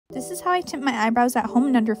This is how I tint my eyebrows at home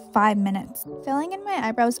in under 5 minutes. Filling in my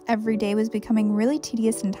eyebrows every day was becoming really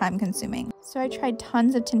tedious and time consuming. So I tried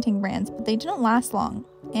tons of tinting brands, but they didn't last long.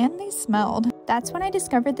 And they smelled. That's when I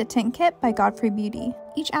discovered the Tint Kit by Godfrey Beauty.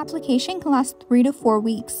 Each application can last 3 to 4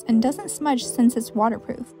 weeks and doesn't smudge since it's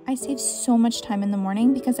waterproof. I save so much time in the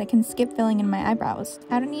morning because I can skip filling in my eyebrows.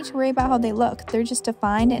 I don't need to worry about how they look. They're just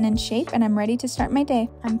defined and in shape, and I'm ready to start my day.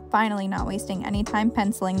 I'm finally not wasting any time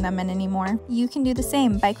penciling them in anymore. You can do the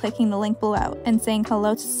same by clicking the link below and saying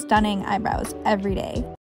hello to stunning eyebrows every day.